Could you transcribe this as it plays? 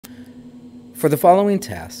For the following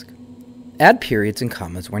task, add periods and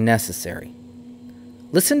commas where necessary.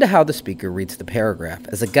 Listen to how the speaker reads the paragraph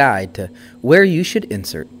as a guide to where you should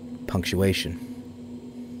insert punctuation.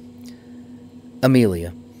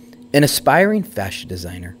 Amelia, an aspiring fashion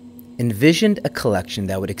designer, envisioned a collection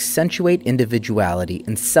that would accentuate individuality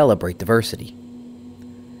and celebrate diversity.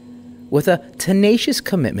 With a tenacious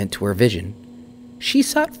commitment to her vision, she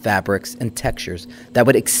sought fabrics and textures that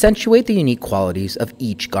would accentuate the unique qualities of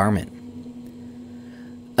each garment.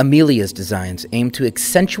 Amelia's designs aim to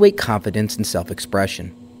accentuate confidence and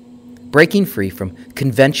self-expression, breaking free from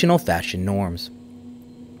conventional fashion norms.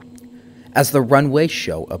 As the runway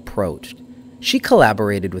show approached, she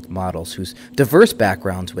collaborated with models whose diverse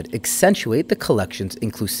backgrounds would accentuate the collection's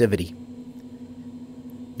inclusivity.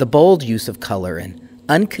 The bold use of color and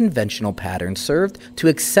unconventional patterns served to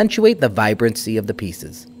accentuate the vibrancy of the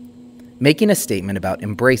pieces, making a statement about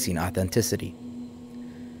embracing authenticity.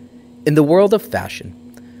 In the world of fashion,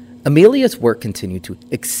 Amelia's work continued to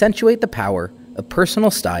accentuate the power of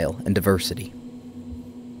personal style and diversity.